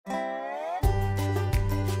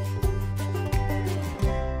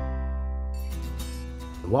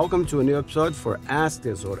Welcome to a new episode for Ask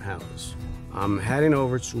This Old House. I'm heading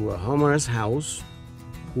over to a homeowner's house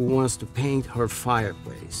who wants to paint her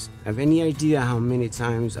fireplace. Have any idea how many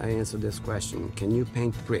times I answer this question? Can you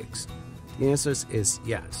paint bricks? The answer is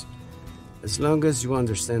yes. As long as you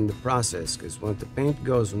understand the process, because when the paint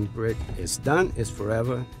goes on brick, it's done, it's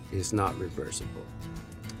forever, it's not reversible.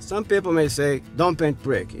 Some people may say, don't paint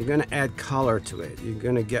brick. You're gonna add color to it. You're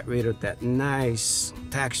gonna get rid of that nice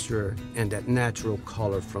texture and that natural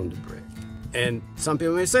color from the brick. And some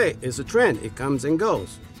people may say, it's a trend, it comes and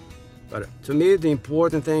goes. But to me, the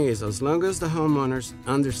important thing is as long as the homeowners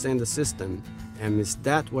understand the system and is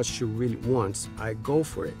that what she really wants, I go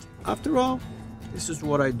for it. After all, this is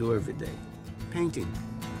what I do every day, painting.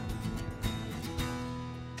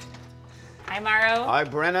 Hi, Mauro. Hi,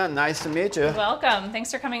 Brenna. Nice to meet you. Welcome.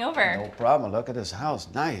 Thanks for coming over. No problem. Look at this house.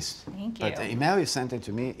 Nice. Thank you. But the email you sent it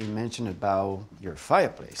to me, you mentioned about your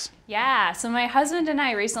fireplace. Yeah, so my husband and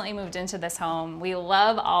I recently moved into this home. We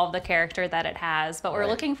love all the character that it has, but we're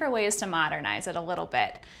looking for ways to modernize it a little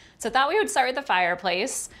bit. So I thought we would start with the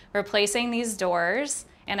fireplace, replacing these doors,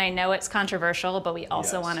 and I know it's controversial, but we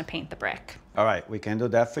also want to paint the brick. All right, we can do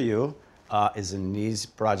that for you. It's an easy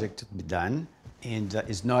project to be done, and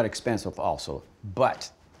it's not expensive also. But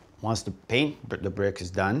once the brick is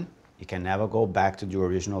done, you can never go back to the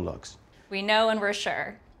original looks. We know and we're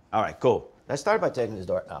sure. All right, cool. Let's start by taking this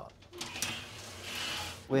door out.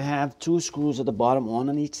 We have 2 screws at the bottom, 1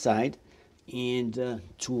 on each side, and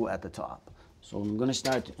 2 at the top. So I'm gonna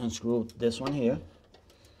start to unscrew this one here.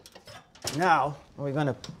 Now, we're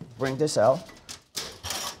gonna bring this out.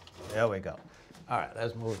 There we go. All right,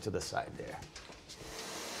 let's move it to the side there.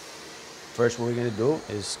 First, what we're gonna do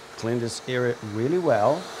is clean this area really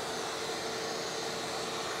well.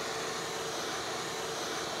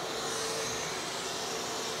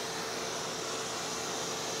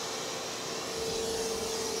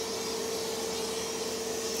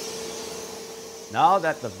 Now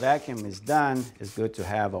that the vacuum is done, it's good to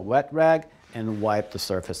have a wet rag and wipe the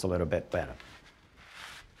surface a little bit better.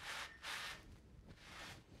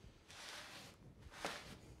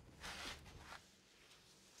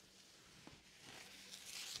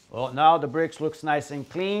 Well, now the bricks looks nice and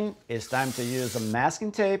clean. It's time to use a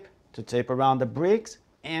masking tape to tape around the bricks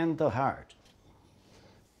and the heart.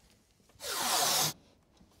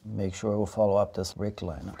 Make sure we'll follow up this brick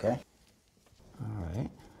line, okay? All right.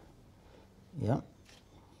 Yep.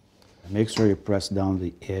 Make sure you press down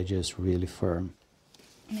the edges really firm.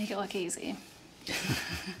 Make it look easy.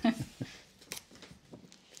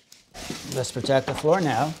 Let's protect the floor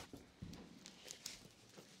now.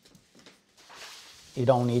 You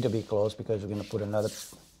don't need to be close because we're going to put another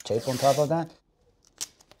tape on top of that.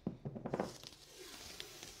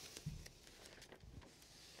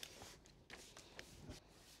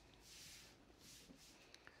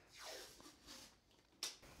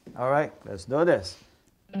 All right, let's do this.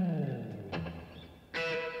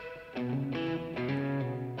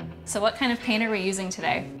 So what kind of paint are we using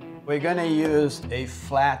today? We're going to use a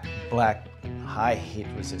flat black high heat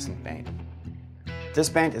resistant paint. This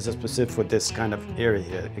paint is specific for this kind of area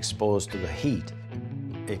here, exposed to the heat.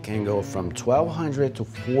 It can go from 1200 to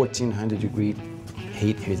 1400 degree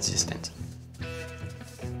heat resistant.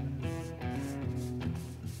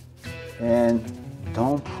 And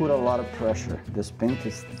don't put a lot of pressure. This paint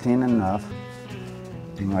is thin enough.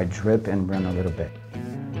 You might drip and burn a little bit.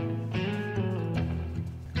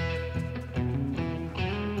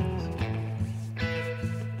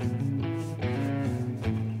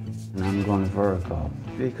 And I'm going vertical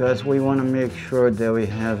because we want to make sure that we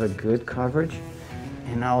have a good coverage,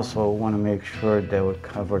 and also want to make sure that we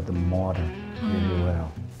cover the mortar really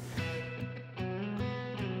well.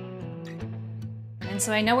 And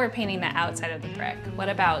so I know we're painting the outside of the brick. What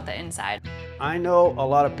about the inside? I know a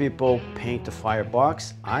lot of people paint the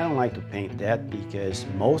firebox. I don't like to paint that because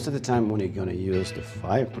most of the time when you're going to use the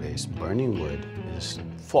fireplace, burning wood is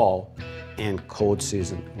fall and cold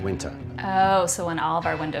season, winter. Oh, so when all of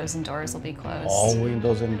our windows and doors will be closed. All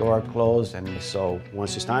windows and doors closed, and so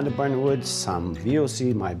once you start to burn wood, some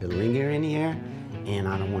VOC might be lingering here, and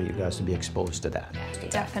I don't want you guys to be exposed to that.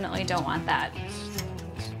 Definitely don't want that.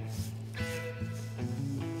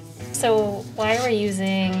 So why are we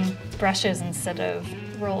using brushes instead of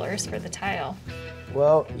rollers for the tile?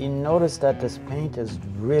 Well, you notice that this paint is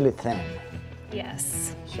really thin.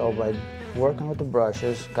 Yes. So by working with the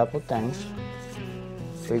brushes, a couple things,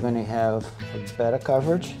 we're going to have a better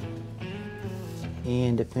coverage,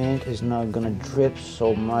 and the paint is not going to drip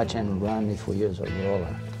so much and run if we use a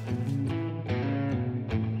roller.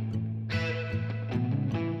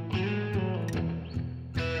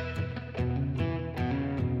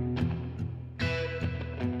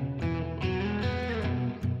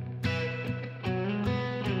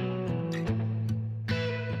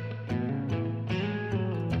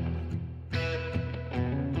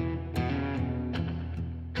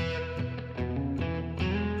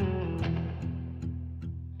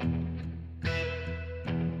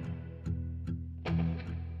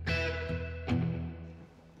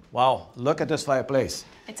 Wow, look at this fireplace.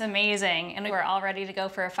 It's amazing, and we're all ready to go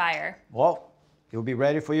for a fire. Well, it'll be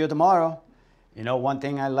ready for you tomorrow. You know, one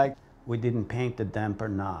thing I like, we didn't paint the damper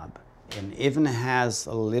knob. And even has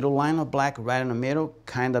a little line of black right in the middle,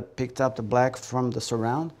 kind of picked up the black from the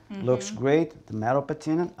surround. Looks great, the metal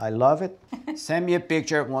patina, I love it. Send me a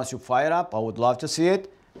picture once you fire it up, I would love to see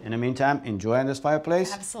it. In the meantime, enjoying this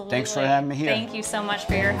fireplace. Absolutely. Thanks for having me here. Thank you so much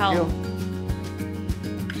for your help.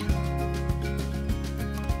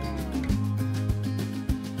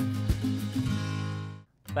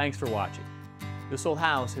 Thanks for watching. This Old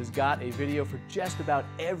House has got a video for just about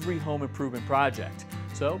every home improvement project,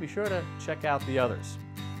 so be sure to check out the others.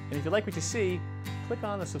 And if you like what you see, click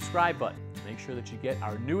on the subscribe button to make sure that you get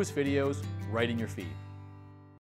our newest videos right in your feed.